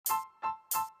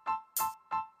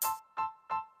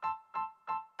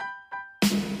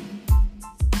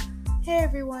Hey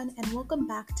everyone, and welcome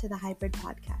back to the Hybrid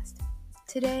Podcast.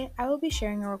 Today, I will be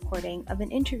sharing a recording of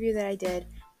an interview that I did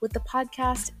with the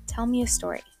podcast Tell Me a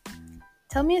Story.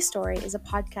 Tell Me a Story is a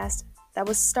podcast that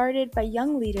was started by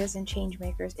young leaders and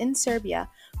changemakers in Serbia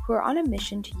who are on a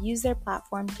mission to use their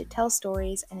platform to tell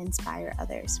stories and inspire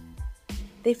others.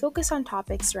 They focus on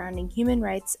topics surrounding human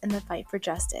rights and the fight for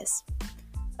justice.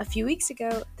 A few weeks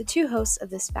ago, the two hosts of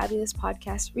this fabulous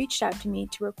podcast reached out to me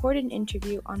to record an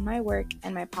interview on my work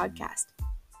and my podcast.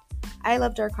 I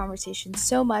loved our conversation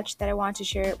so much that I want to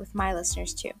share it with my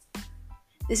listeners too.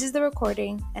 This is the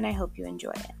recording, and I hope you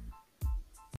enjoy it.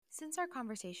 Since our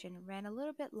conversation ran a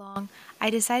little bit long, I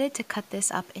decided to cut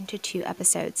this up into 2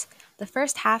 episodes. The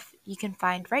first half you can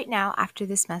find right now after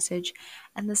this message,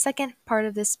 and the second part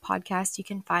of this podcast you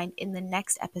can find in the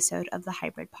next episode of the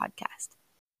Hybrid Podcast.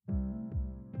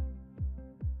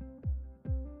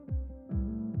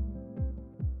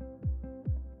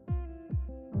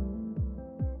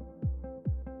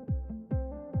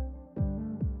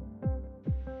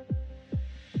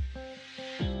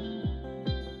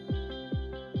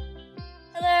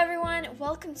 Hello everyone,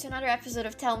 welcome to another episode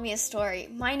of Tell Me a Story.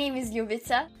 My name is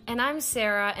Ljubica. And I'm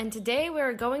Sarah, and today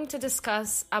we're going to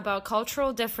discuss about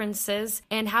cultural differences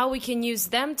and how we can use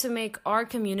them to make our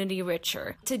community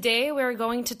richer. Today we're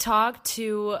going to talk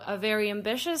to a very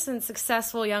ambitious and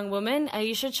successful young woman,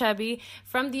 Aisha Chebbi,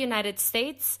 from the United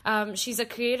States. She's a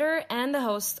creator and the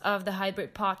host of the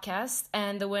Hybrid Podcast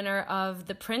and the winner of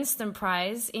the Princeton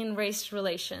Prize in Race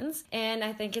Relations. And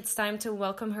I think it's time to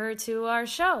welcome her to our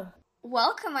show.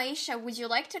 Welcome, Aisha. Would you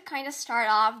like to kind of start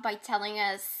off by telling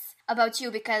us about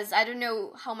you? Because I don't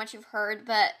know how much you've heard,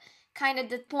 but kind of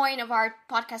the point of our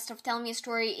podcast of Tell Me a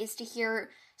Story is to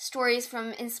hear stories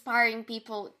from inspiring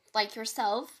people like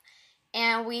yourself.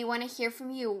 And we want to hear from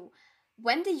you.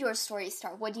 When did your story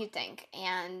start? What do you think?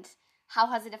 And how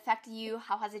has it affected you?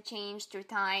 How has it changed through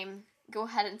time? Go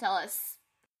ahead and tell us.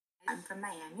 I'm from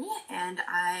Miami, and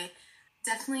I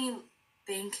definitely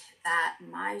think that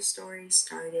my story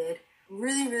started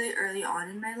really early on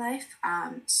in my life.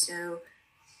 So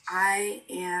I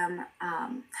am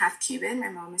half Cuban. My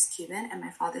mom is Cuban and my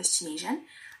father's Tunisian.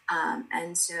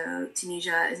 And so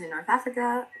Tunisia is in North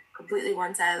Africa, completely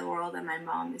one side of the world, and my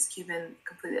mom is Cuban,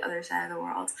 completely other side of the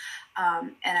world.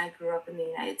 And I grew up in the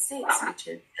United States, which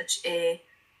is such a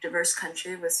diverse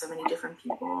country with so many different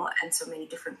people and so many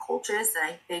different cultures that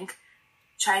I think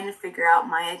trying to figure out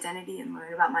my identity and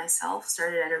learn about myself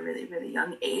started at a really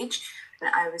young age.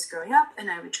 When I was growing up,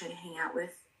 and I would try to hang out with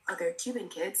other Cuban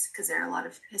kids because there are a lot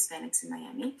of Hispanics in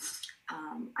Miami.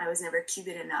 I was never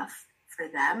Cuban enough for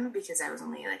them because I was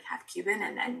only like half Cuban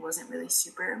and wasn't really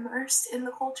super immersed in the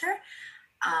culture.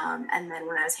 And then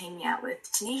when I was hanging out with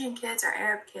Tunisian kids or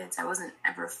Arab kids, I wasn't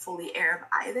ever fully Arab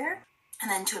either.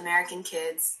 And then to American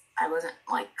kids, I wasn't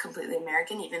like completely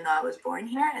American, even though I was born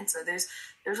here. And so there's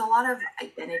a lot of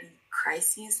identity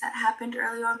crises that happened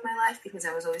early on in my life because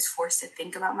I was always forced to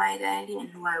think about my identity and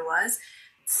who I was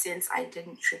since I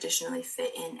didn't traditionally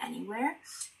fit in anywhere.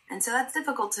 And so that's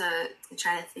difficult to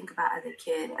try to think about as a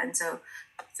kid. And so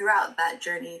throughout that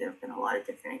journey, there have been a lot of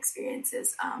different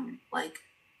experiences, like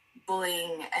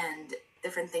bullying and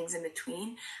different things in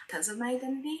between because of my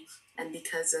identity and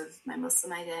because of my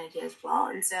Muslim identity as well.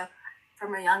 And so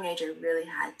from a young age, I really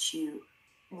had to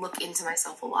look into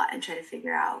myself a lot and try to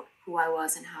figure out who I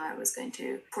was and how I was going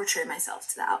to portray myself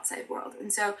to the outside world.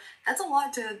 And so that's a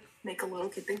lot to make a little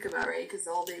kid think about, right? Because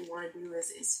all they want to do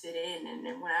is fit in. And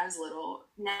when I was little,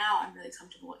 now I'm really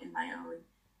comfortable in my own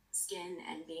skin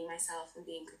and being myself and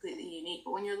being completely unique.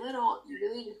 But when you're little, you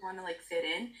really just want to like fit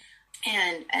in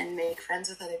and make friends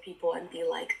with other people and be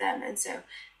like them. And so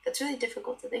that's really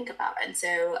difficult to think about. And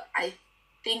so I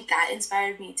think that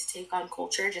inspired me to take on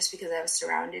culture just because I was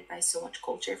surrounded by so much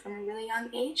culture from a really young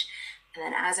age. And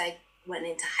then as I went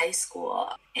into high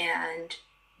school and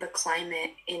the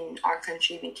climate in our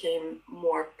country became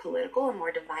more political and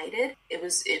more divided,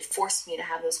 it forced me to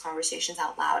have those conversations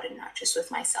out loud and not just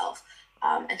with myself,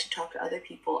 and to talk to other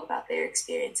people about their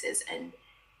experiences and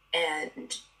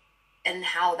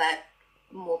how that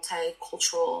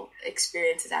multicultural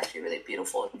experience is actually really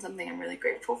beautiful and something I'm really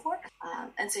grateful for.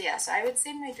 So I would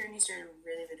say my journey started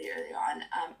really early on.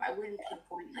 I wouldn't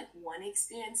pinpoint like one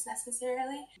experience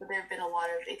necessarily, but there have been a lot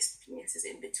of experiences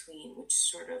in between which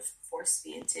sort of forced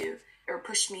me into or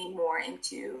pushed me more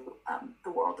into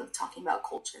the world of talking about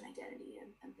culture and identity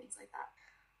and things like that.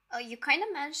 You kind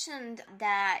of mentioned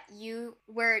that you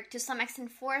were to some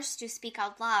extent forced to speak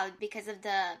out loud because of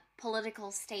the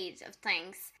political state of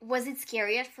things. Was it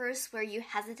scary at first? Were you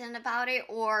hesitant about it?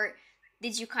 Or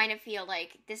did you kind of feel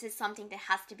like this is something that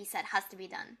has to be said, has to be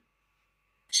done?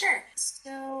 Sure.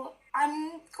 So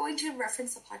I'm going to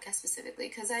reference the podcast specifically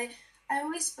because I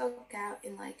always spoke out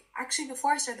in actually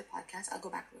before I started the podcast, I'll go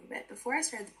back a little bit. Before I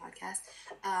started the podcast,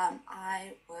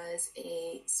 I was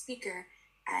a speaker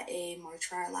at a March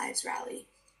for Our Lives rally.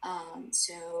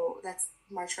 So that's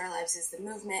March for Our Lives is the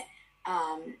movement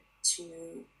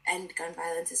to end gun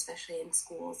violence, especially in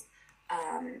schools.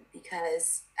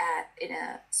 Because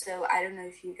so I don't know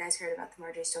if you guys heard about the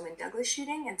Marjory Stoneman Douglas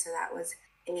shooting, and so that was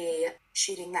a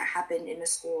shooting that happened in a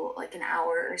school like an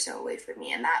hour or so away from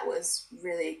me, and that was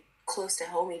really close to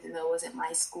home, even though it wasn't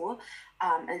my school,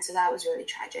 and so that was really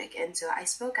tragic. And so I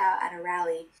spoke out at a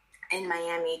rally in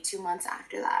Miami 2 months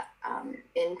after that,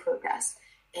 in protest.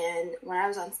 And when I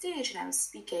was on stage and I was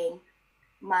speaking,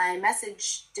 my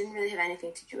message didn't really have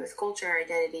anything to do with culture or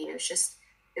identity.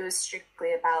 It was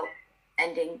strictly about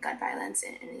ending gun violence,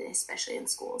 and especially in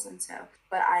schools. And so,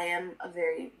 but I am a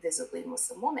very visibly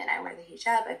Muslim woman. I wear the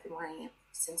hijab. I've been wearing it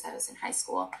since I was in high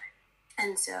school.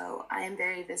 And so I am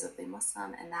very visibly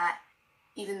Muslim, and that,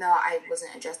 even though I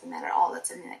wasn't addressing that at all, that's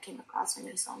something that came across when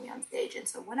you saw me on stage. And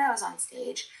so when I was on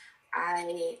stage,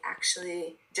 I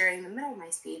actually, during the middle of my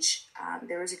speech,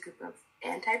 there was a group of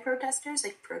anti-protesters,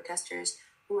 like protesters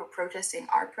who were protesting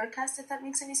our protest, if that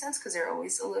makes any sense, because there are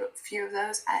always a few of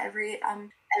those at every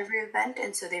event.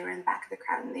 And so they were in the back of the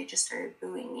crowd and they just started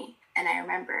booing me. And I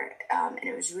remember, and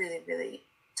it was really, really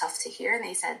tough to hear. And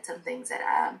they said some things that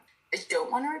I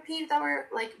don't want to repeat that were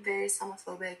like very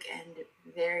Islamophobic and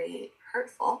very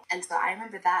hurtful. And so I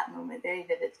remember that moment very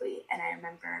vividly. And I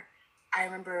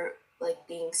remember like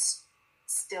being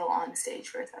still on stage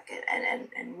for a second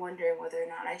and wondering whether or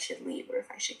not I should leave or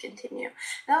if I should continue. And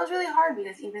that was really hard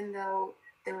because even though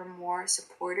there were more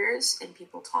supporters and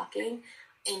people talking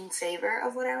in favor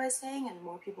of what I was saying and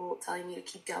more people telling me to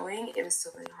keep going, it was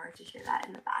still really hard to hear that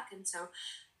in the back. And so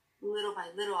little by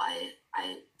little, I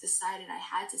decided I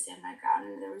had to stand my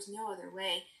ground, and there was no other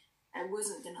way. I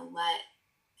wasn't going to let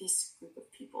this group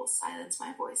of people silence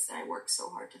my voice that I worked so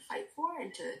hard to fight for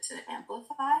and to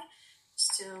amplify.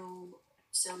 So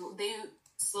they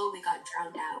slowly got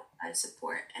drowned out by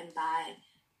support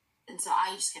and so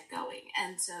I just kept going.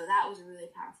 And so that was a really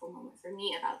powerful moment for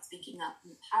me about speaking up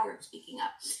and the power of speaking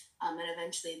up. And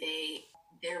eventually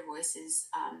their voices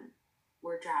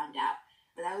were drowned out.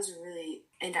 But that was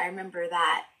and I remember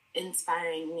that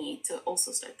inspiring me to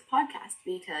also start the podcast,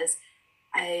 because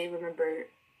I remember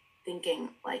thinking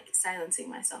like silencing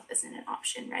myself isn't an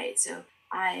option, right? So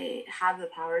I have the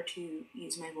power to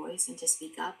use my voice and to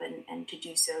speak up and to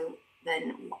do so,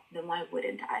 then why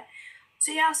wouldn't I?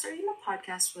 So yeah, starting the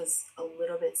podcast was a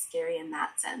little bit scary in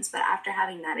that sense. But after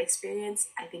having that experience,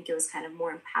 I think it was kind of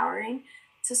more empowering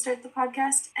to start the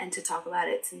podcast and to talk about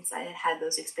it, since I had had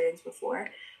those experiences before.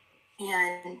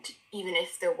 And even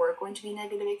if there were going to be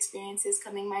negative experiences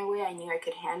coming my way, I knew I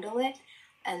could handle it.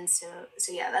 And so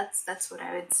yeah, that's what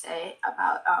I would say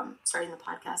about starting the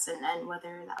podcast and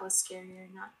whether that was scary or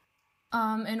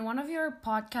not. In one of your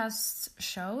podcast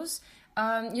shows,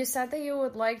 you said that you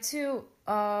would like to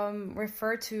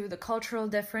refer to the cultural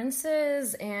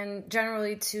differences and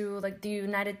generally to like the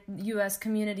United U.S.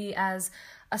 community as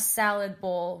a salad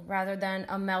bowl rather than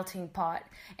a melting pot.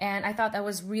 And I thought that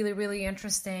was really, really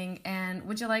interesting. And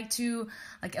would you like to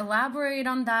like elaborate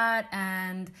on that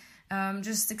and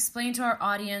just explain to our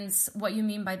audience what you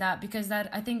mean by that? Because that,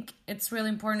 I think it's really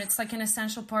important. It's like an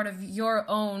essential part of your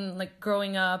own like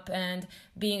growing up and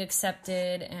being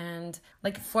accepted and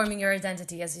like forming your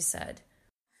identity, as you said.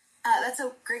 That's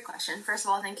a great question. First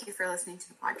of all, thank you for listening to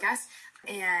the podcast.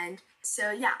 And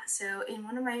so in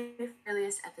one of my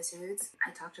earliest episodes,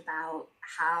 I talked about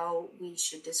how we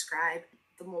should describe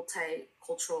the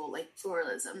multicultural like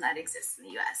pluralism that exists in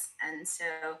the U.S. And so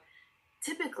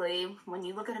typically, when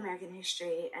you look at American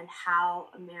history and how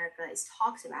America is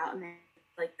talked about,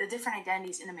 like the different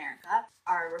identities in America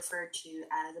are referred to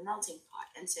as a melting pot.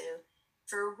 And so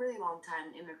for a really long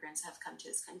time, immigrants have come to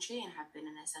this country and have been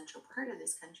an essential part of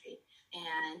this country.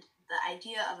 And the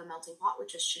idea of a melting pot,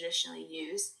 which is traditionally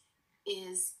used,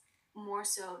 is more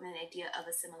so an idea of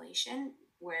assimilation,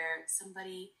 where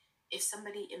if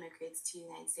somebody immigrates to the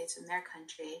United States from their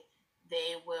country,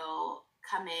 they will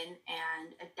come in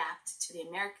and adapt to the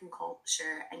American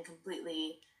culture and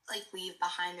completely like leave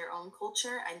behind their own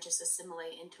culture and just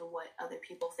assimilate into what other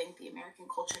people think the American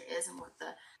culture is and what the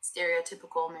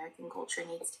stereotypical American culture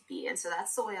needs to be. And so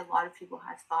that's the way a lot of people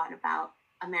have thought about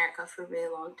America for a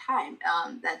really long time,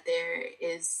 that there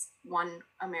is one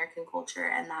American culture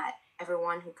and that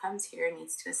everyone who comes here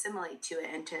needs to assimilate to it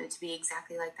and to be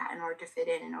exactly like that in order to fit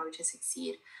in order to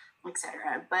succeed,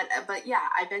 etc. But yeah,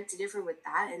 I beg to differ with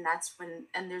that, and that's when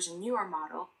there's a newer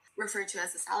model refer to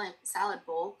as the salad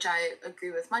bowl, which I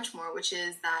agree with much more, which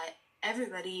is that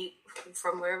everybody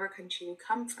from wherever country you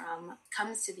come from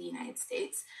comes to the United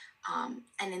States.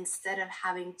 And instead of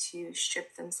having to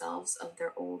strip themselves of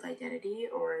their old identity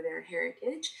or their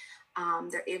heritage,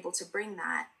 they're able to bring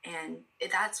that. And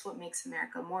that's what makes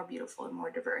America more beautiful and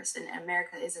more diverse. And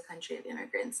America is a country of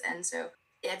immigrants. And so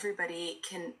everybody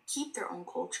can keep their own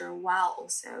culture while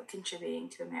also contributing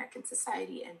to American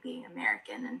society and being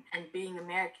American. And being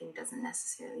American doesn't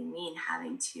necessarily mean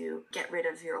having to get rid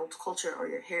of your old culture or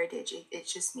your heritage. It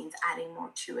just means adding more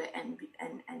to it and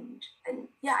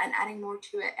adding more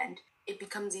to it, and it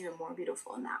becomes even more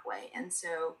beautiful in that way. And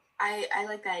so I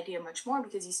like that idea much more,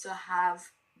 because you still have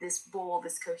this bowl,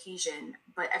 this cohesion,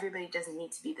 but everybody doesn't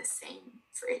need to be the same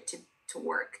for it to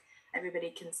work. Everybody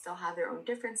can still have their own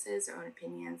differences, their own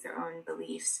opinions, their own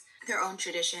beliefs, their own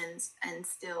traditions, and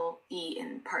still be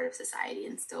in part of society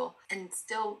and still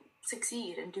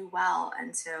succeed and do well.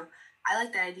 And so I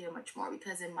like that idea much more,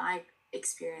 because in my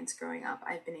experience growing up,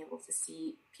 I've been able to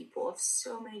see people of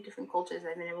so many different cultures.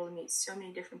 I've been able to meet so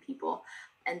many different people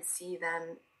and see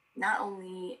them not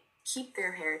only keep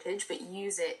their heritage, but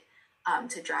use it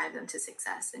to drive them to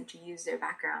success, and to use their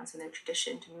backgrounds and their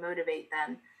tradition to motivate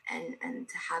them and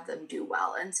to have them do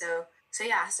well. And so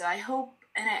I hope,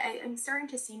 and I'm starting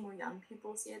to see more young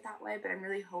people see it that way, but I'm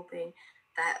really hoping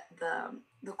that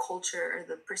the culture, or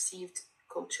the perceived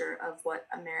culture of what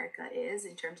America is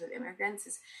in terms of immigrants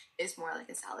is more like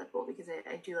a salad bowl, because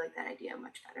I do like that idea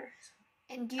much better.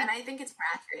 And I think it's more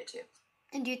accurate too.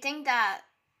 And do you think that,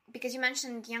 because you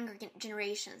mentioned younger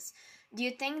generations, do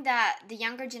you think that the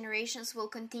younger generations will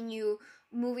continue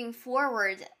moving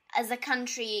forward as a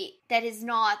country that is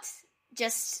not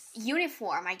just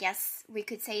uniform, I guess we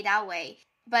could say that way,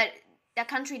 but a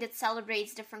country that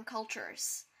celebrates different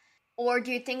cultures? Or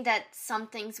do you think that some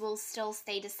things will still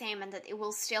stay the same and that it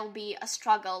will still be a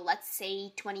struggle, let's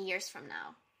say 20 years from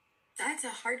now? That's a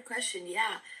hard question,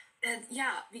 yeah.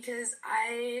 Because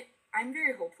I'm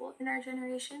very hopeful in our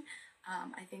generation.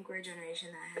 I think we're a generation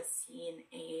that has seen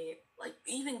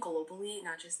even globally,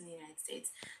 not just in the United States,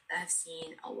 that have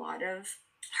seen a lot of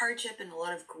hardship and a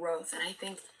lot of growth. And I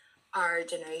think our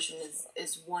generation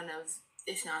is one of,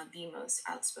 if not the most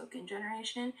outspoken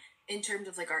generation in terms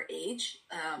of our age.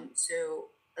 So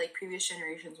previous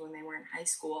generations, when they were in high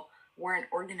school, weren't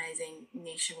organizing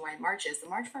nationwide marches. The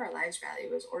March for Our Lives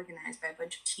rally was organized by a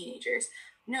bunch of teenagers.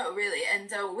 No, really. And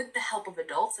so with the help of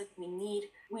adults, we need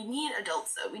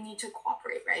adults, though. We need to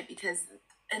cooperate, right? Because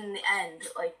in the end,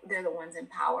 they're the ones in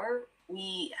power.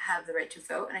 We have the right to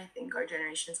vote, and I think our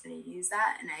generation is going to use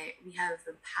that. And we have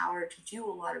the power to do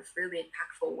a lot of really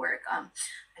impactful work.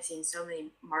 I've seen so many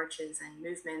marches and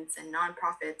movements and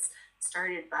nonprofits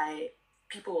started by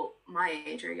people my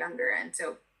age or younger. And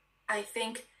so I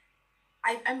think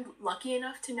I'm lucky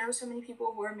enough to know so many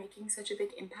people who are making such a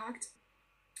big impact.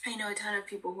 I know a ton of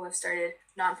people who have started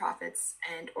nonprofits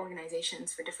and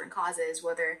organizations for different causes,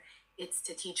 whether it's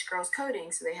to teach girls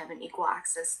coding so they have an equal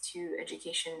access to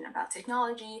education about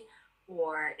technology,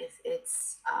 or if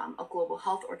it's a global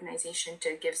health organization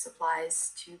to give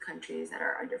supplies to countries that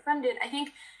are underfunded. I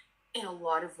think in a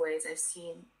lot of ways I've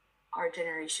seen our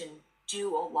generation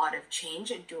do a lot of change,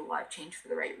 and do a lot of change for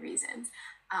the right reasons.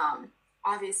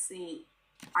 Obviously,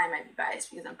 I might be biased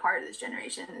because I'm part of this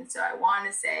generation, and so I want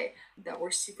to say that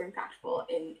we're super impactful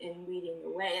in leading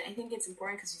the way. And I think it's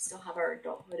important because we still have our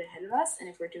adulthood ahead of us, and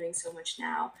if we're doing so much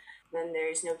now, then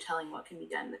there's no telling what can be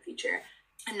done in the future.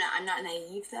 I'm not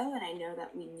naive, though, and I know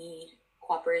that we need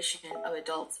cooperation of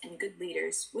adults and good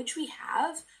leaders, which we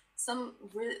have.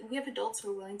 We have adults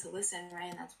who are willing to listen,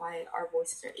 right? And that's why our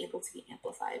voices are able to be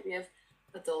amplified. We have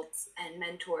adults and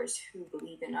mentors who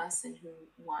believe in us and who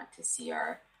want to see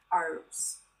our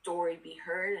story be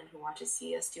heard, and who want to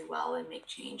see us do well and make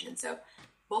change. And so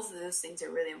both of those things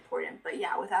are really important. But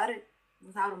yeah, without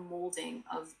a molding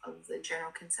of the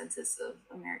general consensus of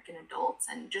American adults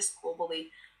and just globally,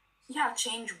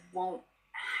 change won't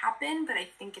happen, but I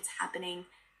think it's happening.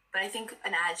 But I think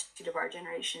an attitude of our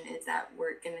generation is that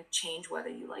we're going to change whether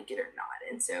you like it or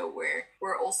not. And so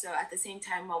we're also, at the same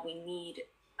time, while we need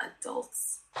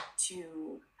adults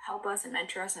to help us and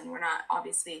mentor us, and we're not,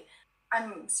 obviously,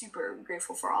 I'm super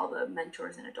grateful for all the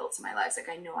mentors and adults in my life.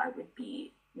 I know I would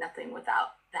be nothing without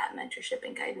that mentorship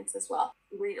and guidance as well.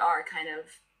 We are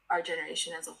our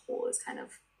generation as a whole is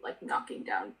knocking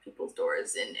down people's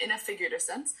doors in a figurative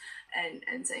sense,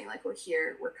 and saying we're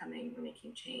here, we're coming, we're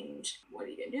making change. What are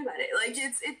you gonna do about it?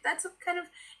 It's kind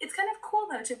of cool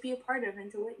though to be a part of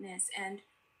and to witness, and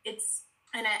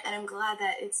I'm glad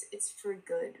that it's for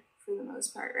good for the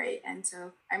most part, right? And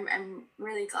so I'm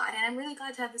really glad, and I'm really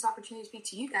glad to have this opportunity to speak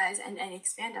to you guys and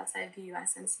expand outside of the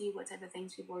US and see what type of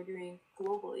things people are doing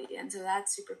globally. And so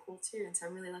that's super cool too. And so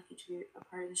I'm really lucky to be a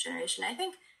part of this generation. I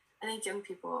think young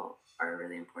people are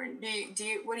really important.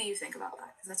 What do you think about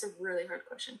that? Because that's a really hard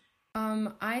question.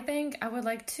 I think I would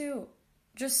like to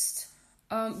just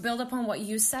build upon what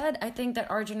you said. I think that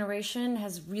our generation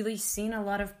has really seen a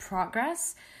lot of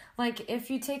progress. Like, if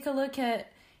you take a look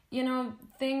at,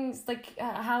 things like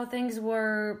how things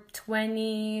were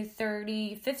 20,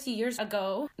 30, 50 years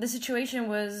ago, the situation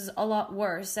was a lot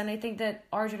worse. And I think that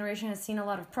our generation has seen a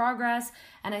lot of progress.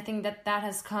 And I think that that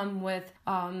has come with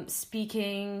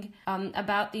speaking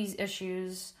about these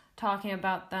issues, talking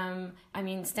about them,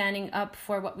 standing up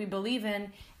for what we believe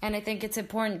in. And I think it's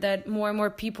important that more and more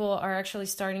people are actually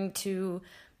starting to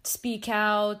speak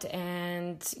out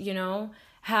and,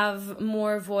 have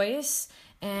more voice.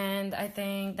 And I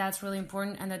think that's really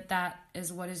important, and that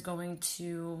is what is going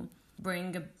to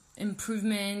bring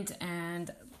improvement and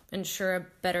ensure a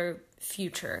better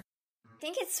future. I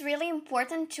think it's really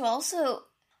important to also,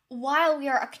 while we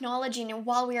are acknowledging and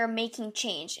while we are making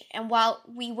change, and while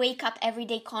we wake up every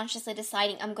day consciously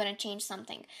deciding I'm going to change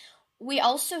something, we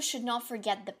also should not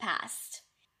forget the past.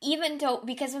 Even though,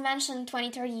 because we mentioned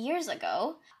 20, 30 years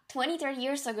ago,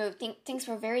 things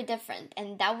were very different,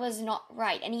 and that was not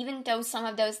right. And even though some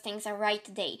of those things are right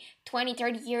today, 20,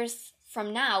 30 years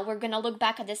from now, we're going to look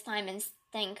back at this time and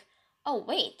think, oh,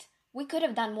 wait, we could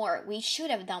have done more. We should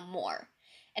have done more.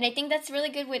 And I think that's really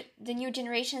good with the new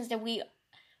generations, that we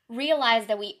realize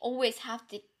that we always have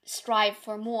to strive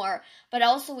for more, but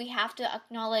also we have to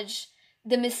acknowledge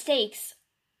the mistakes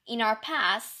in our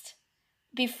past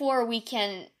before we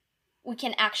can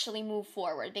actually move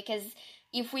forward. Because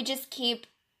if we just keep,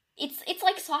 it's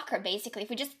like soccer basically. If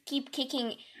we just keep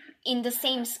kicking in the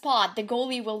same spot, the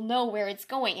goalie will know where it's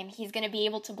going and he's going to be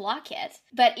able to block it.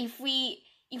 But if we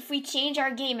change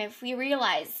our game, if we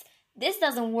realize this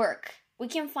doesn't work, we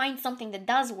can find something that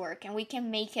does work, and we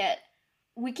can make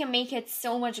it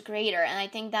so much greater. And I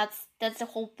think that's the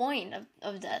whole point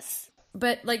of this.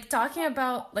 But like, talking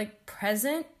about like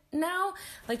present now,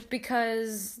 like,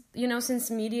 because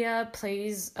since media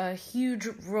plays a huge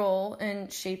role in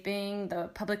shaping the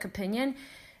public opinion,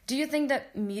 do you think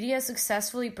that media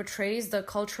successfully portrays the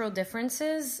cultural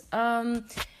differences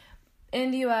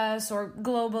in the US or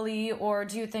globally, or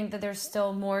do you think that there's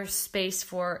still more space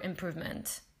for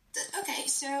improvement? Okay,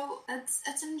 so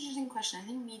that's an interesting question. I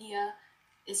think media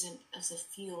isn't as a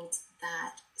field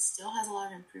that still has a lot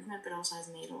of improvement, but also has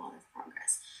made a lot of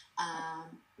progress.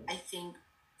 I think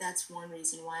that's one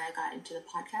reason why I got into the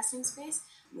podcasting space,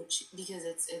 because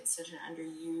it's such an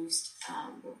underused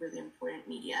but really important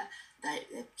media that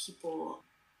people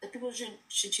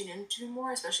should tune into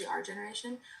more, especially our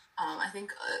generation. I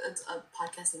think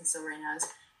podcasting still right now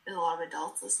there's a lot of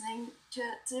adults listening to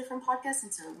different podcasts,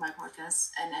 and so my podcast,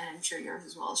 and I'm sure yours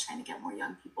as well, is trying to get more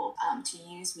young people to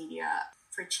use media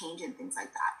for change and things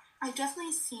like that. I've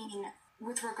definitely seen,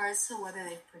 with regards to whether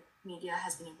media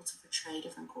has been able to portray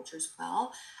different cultures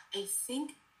well, I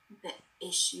think the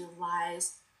issue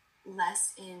lies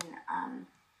less in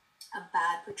a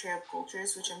bad portrayal of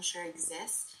cultures, which I'm sure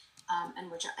exists,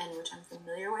 and which I'm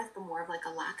familiar with, but more of like a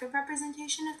lack of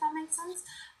representation, if that makes sense.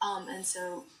 And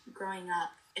so growing up,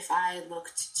 if I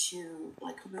looked to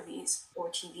like movies or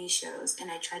TV shows and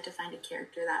I tried to find a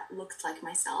character that looked like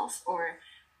myself or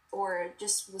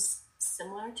just was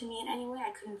similar to me in any way,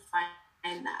 I couldn't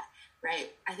find that,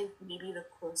 right? I think maybe the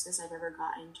closest I've ever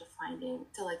gotten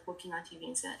to like looking on TV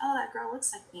and saying, oh, that girl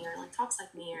looks like me or like talks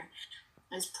like me,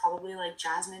 or is probably like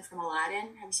Jasmine from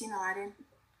Aladdin. Have you seen Aladdin?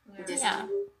 Yeah.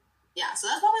 Yeah, so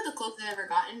that's probably the closest I've ever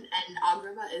gotten, and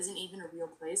Agrabah isn't even a real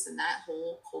place, and that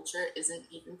whole culture isn't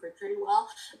even portrayed well.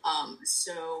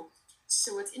 So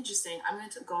what's interesting, I'm going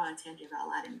to go on a tangent about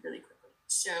Aladdin really quickly.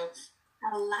 So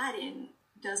Aladdin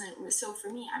doesn't, so for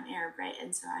me, I'm Arab, right?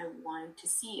 And so I wanted to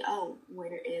see,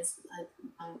 where is like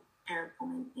Arab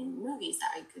woman in movies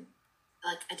that I could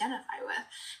like identify with.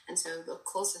 And so the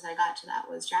closest I got to that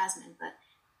was Jasmine. But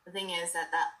the thing is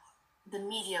that the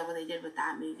media, what they did with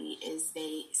that movie is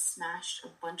they smashed a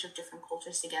bunch of different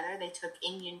cultures together. They took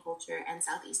Indian culture and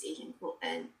Southeast Asian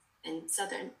and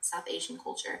South Asian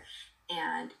culture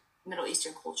and Middle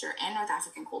Eastern culture and North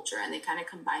African culture, and they kind of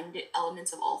combined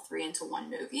elements of all three into one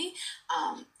movie.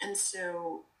 And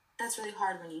so that's really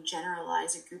hard when you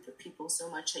generalize a group of people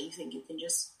so much that you think you can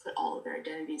just put all of their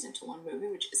identities into one movie,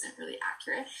 which isn't really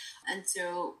accurate. And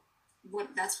so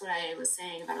that's what I was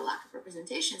saying about a lack of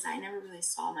representation, is I never really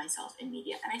saw myself in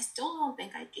media, and I still don't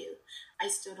think I do. I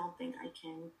still don't think I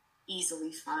can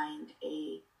easily find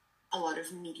a a lot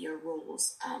of media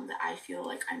roles that I feel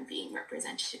like I'm being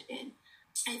represented in.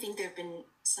 I think there have been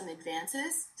some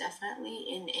advances, definitely,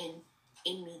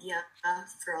 in media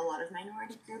for a lot of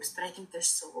minority groups, but I think there's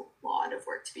still a lot of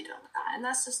work to be done with that. And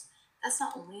that's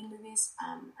not only in movies,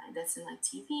 that's in like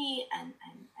TV and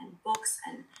books,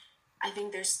 and I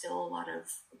think there's still a lot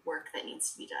of work that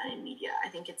needs to be done in media. I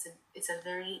think it's an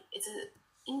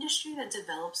industry that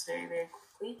develops very, very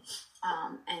quickly,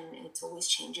 and it's always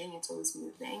changing, it's always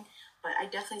moving, but I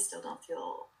definitely still don't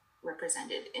feel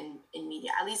represented in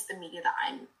media, at least the media that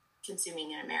I'm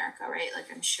consuming in America, right?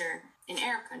 Like, I'm sure in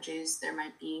Arab countries there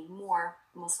might be more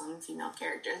Muslim female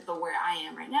characters, but where I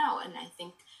am right now, and I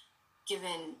think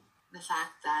given the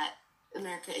fact that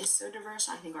America is so diverse,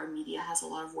 I think our media has a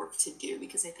lot of work to do,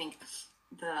 because I think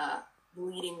the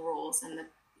leading roles and the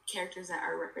characters that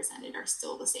are represented are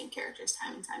still the same characters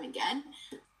time and time again.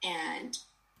 And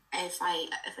if I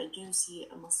do see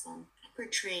a Muslim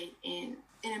portrayed in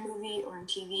a movie or in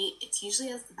TV, it's usually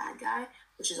as the bad guy,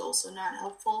 which is also not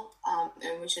helpful,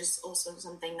 and which is also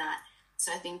something that,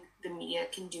 so I think the media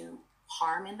can do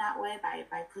harm in that way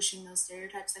by pushing those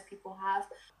stereotypes that people have.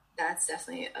 That's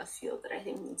definitely a field that I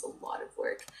think needs a lot of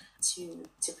work to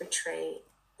portray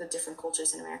the different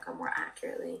cultures in America more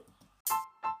accurately.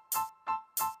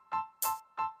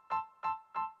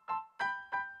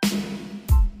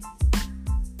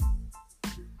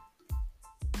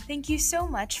 Thank you so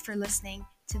much for listening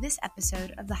to this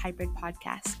episode of the Hybrid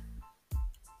Podcast.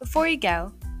 Before you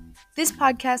go, this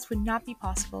podcast would not be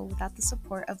possible without the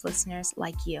support of listeners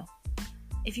like you.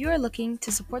 If you are looking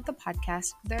to support the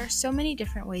podcast, there are so many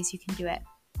different ways you can do it.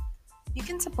 You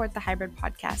can support the Hybrid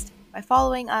Podcast by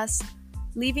following us,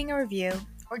 leaving a review,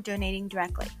 or donating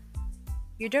directly.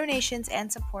 Your donations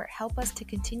and support help us to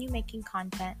continue making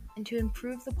content and to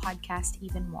improve the podcast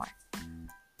even more.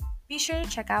 Be sure to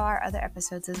check out our other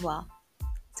episodes as well.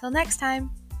 Till next time!